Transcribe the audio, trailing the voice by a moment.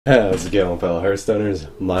How's it going, fellow Hearthstoners?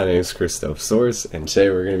 My name is Christoph Source, and today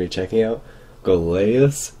we're going to be checking out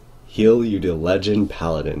Golaieth's Heal You to Legend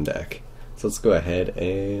Paladin deck. So let's go ahead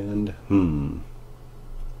and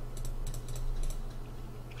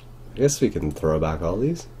I guess we can throw back all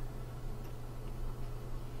these.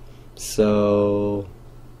 So,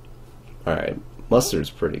 alright, Mustard's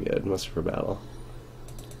pretty good. Mustard for battle.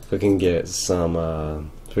 If we can get some,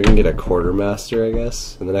 if we can get a Quartermaster, I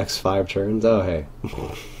guess, in the next 5 turns. Oh, hey.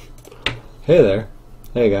 Hey there.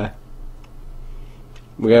 Hey, guy.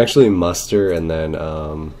 We can actually muster and then,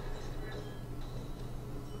 and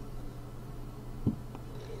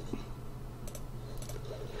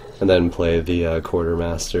then play the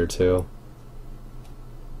Quartermaster, too.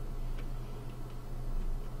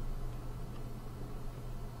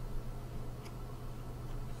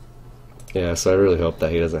 Yeah, so I really hope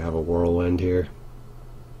that he doesn't have a Whirlwind here.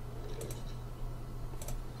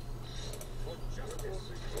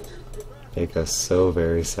 Make us so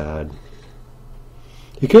very sad.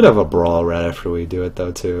 He could have a Brawl right after we do it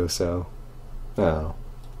though too, so oh.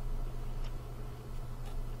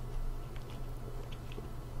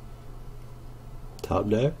 Top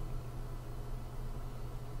deck?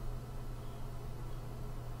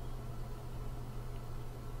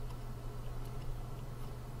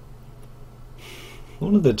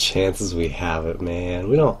 What are the chances we have it, man?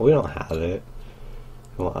 We don't have it.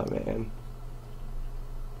 Come on, man.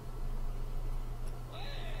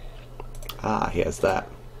 Ah, he has that.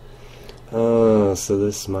 Oh, so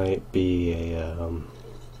this might be a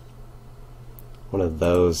one of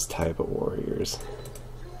those type of warriors.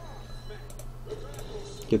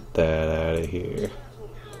 Get that out of here.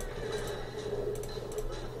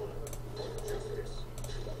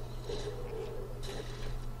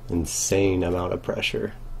 Insane amount of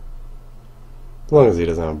pressure. As long as he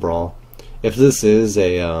doesn't have a Brawl. If this is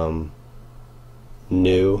a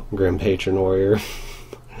new Grim Patron warrior,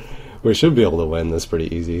 we should be able to win this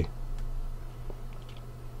pretty easy.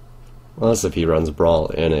 Unless if he runs Brawl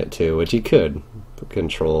in it too, which he could.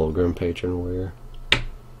 Control Grim Patron warrior.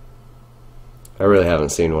 I really haven't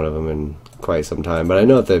seen one of them in quite some time, but I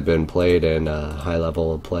know that they've been played in high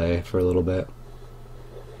level of play for a little bit.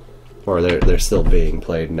 Or they're still being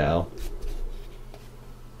played now.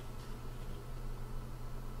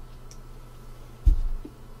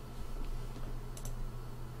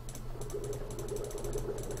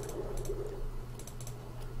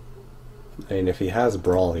 I mean, if he has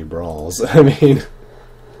Brawl, he brawls. I mean,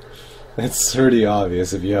 it's pretty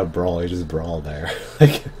obvious. If you have Brawl, you just brawl there.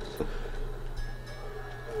 Like,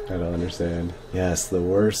 I don't understand. Yes, the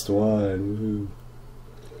worst one. Woohoo.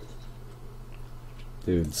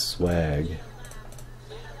 Dude, swag.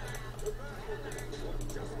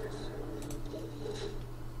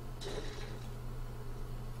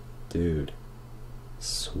 Dude,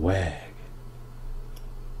 swag.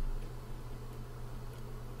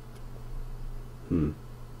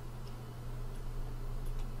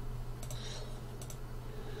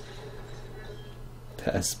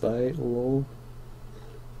 Pass by, lol.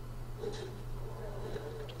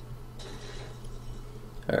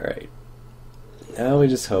 Alright. Now we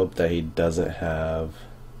just hope that he doesn't have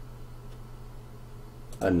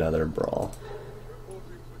another Brawl.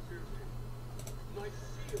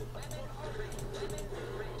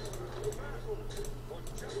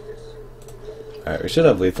 Alright, we should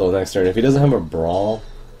have lethal next turn. If he doesn't have a Brawl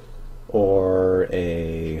or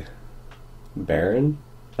a Baron,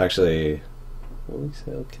 actually, what do we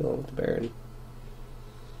say? I'll kill him with the Baron.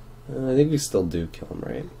 I think we still do kill him,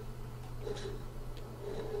 right?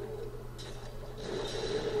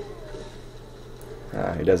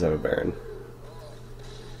 Ah, he does have a Baron.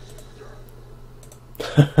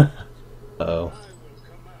 Oh.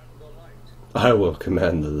 I will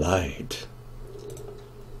command the light.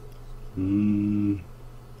 Nah.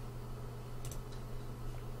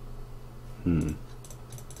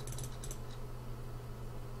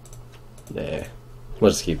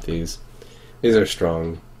 We'll just keep these. These are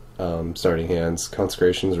strong starting hands.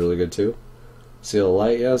 Consecration is really good too. Seal of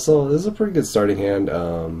Light, yeah, so this is a pretty good starting hand.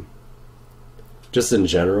 Just in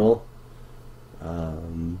general,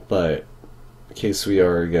 but in case we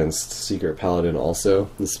are against Secret Paladin also,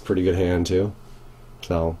 this is a pretty good hand too,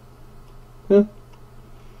 so yeah,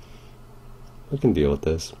 we can deal with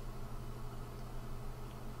this.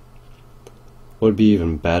 What would be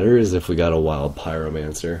even better is if we got a Wild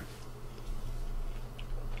Pyromancer,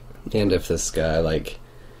 and if this guy, like,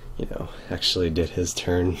 you know, actually did his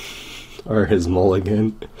turn, or his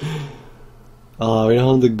mulligan. Oh, we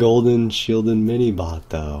don't have the golden shielded mini bot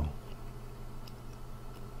though.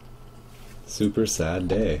 Super sad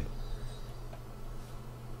day.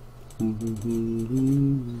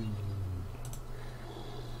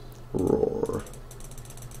 Roar.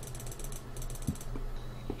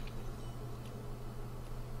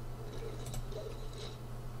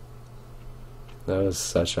 That was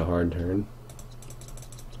such a hard turn.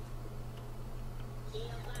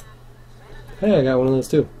 Hey, I got one of those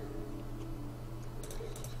too.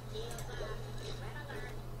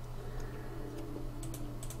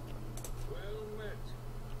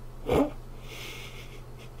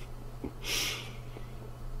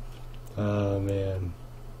 Oh man.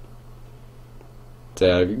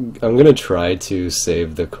 Yeah, I'm gonna try to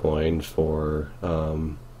save the coin for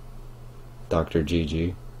Dr.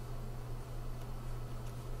 GG.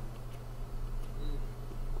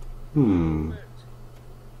 Can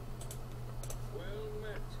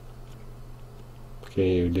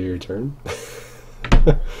you do your turn?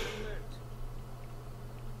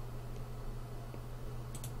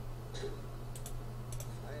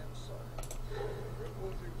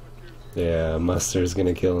 Yeah, Mustard's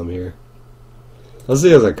gonna kill him here. Unless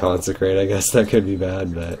he has a consecrate, I guess that could be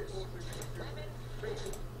bad, but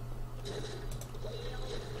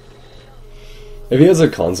if he has a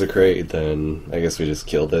consecrate, then I guess we just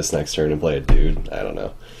kill this next turn and play a dude. I don't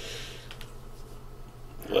know.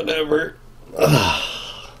 Whatever.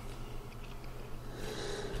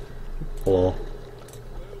 Well.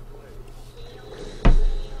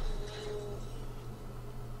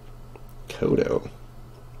 Kodo.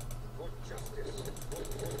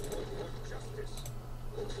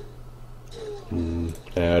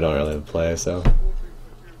 Yeah, I don't really have a play, so.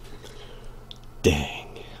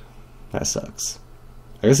 Dang. That sucks.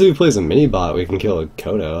 I guess if he plays a mini bot, we can kill a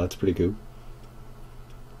Kodo. That's pretty cool.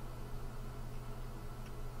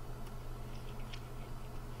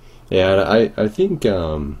 Yeah, I think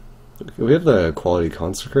we have the quality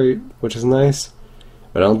consecrate, which is nice,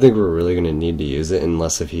 but I don't think we're really gonna need to use it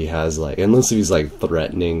unless if he's like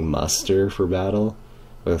threatening muster for battle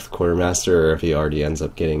with quartermaster, or if he already ends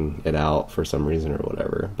up getting it out for some reason or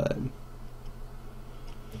whatever. But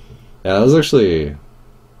yeah, that was actually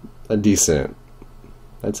a decent,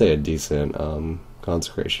 I'd say a decent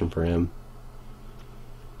consecration for him.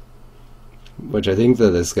 Which I think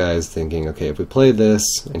that this guy is thinking, okay, if we play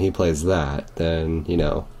this and he plays that, then, you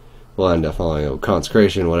know, we'll end up following a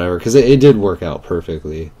consecration, whatever, because it did work out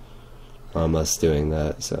perfectly, us doing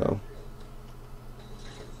that, so.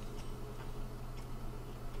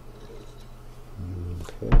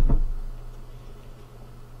 Okay.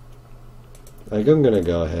 I think I'm gonna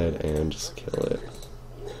go ahead and just kill it.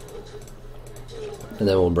 And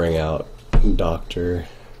then we'll bring out Dr.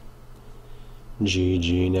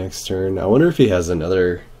 GG next turn. I wonder if he has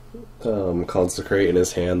another consecrate in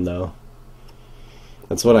his hand, though.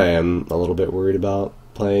 That's what I am a little bit worried about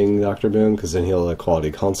playing Dr. Boom, because then he'll quality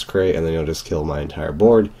consecrate, and then he'll just kill my entire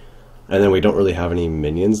board, and then we don't really have any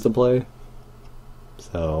minions to play.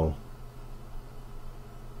 So,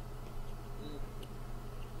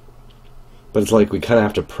 but it's like we kind of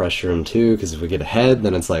have to pressure him too, because if we get ahead,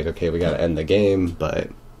 then it's like, okay, we gotta end the game, but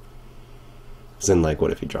then, like, what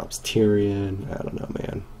if he drops Tyrion? I don't know,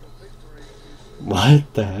 man.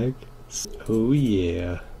 What the heck? Oh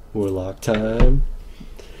yeah, Warlock time.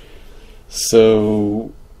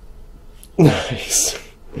 So nice.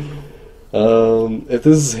 If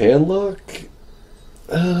this is handlock,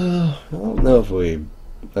 I don't know if we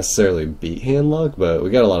necessarily beat handlock, but we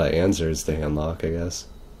got a lot of answers to handlock, I guess.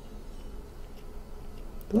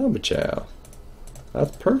 Lamachow.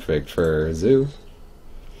 That's perfect for Zoo.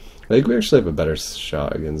 I think we actually have a better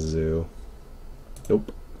shot against Zoo.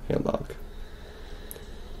 Nope. Handlock.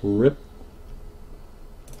 Rip.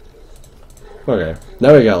 Okay.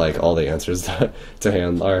 Now we got like all the answers to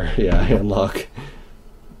handlock.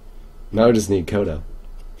 Now we just need Kodo.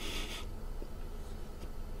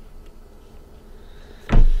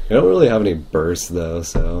 I don't really have any bursts though,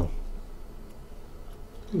 so.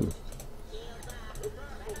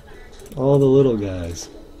 All the little guys.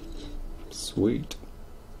 Sweet.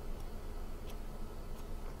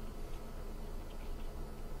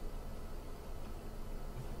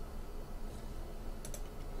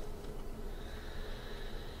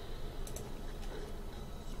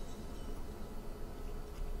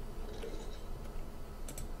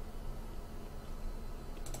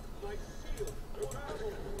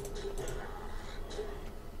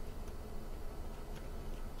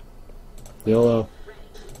 YOLO.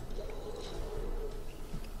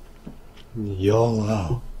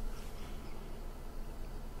 YOLO.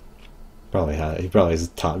 He probably has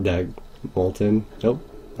top deck Molten. Nope.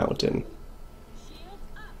 Mountain.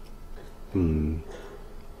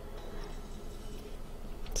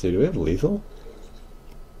 So do we have lethal?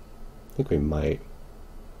 I think we might.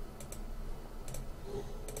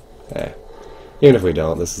 Eh. Even if we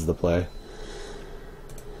don't, this is the play.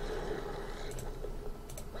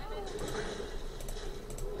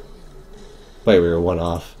 Wait, we were one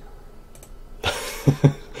off.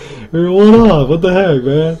 We were one off, what the heck,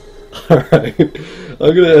 man? Alright,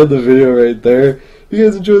 I'm gonna end the video right there. If you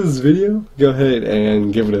guys enjoyed this video, go ahead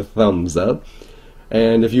and give it a thumbs up.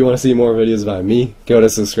 And if you want to see more videos by me, go to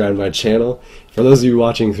subscribe to my channel. For those of you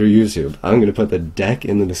watching through YouTube, I'm going to put the deck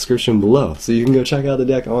in the description below, so you can go check out the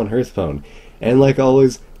deck on HearthPWN. And like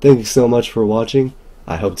always, thank you so much for watching.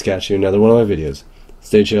 I hope to catch you in another one of my videos.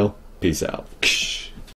 Stay chill. Peace out.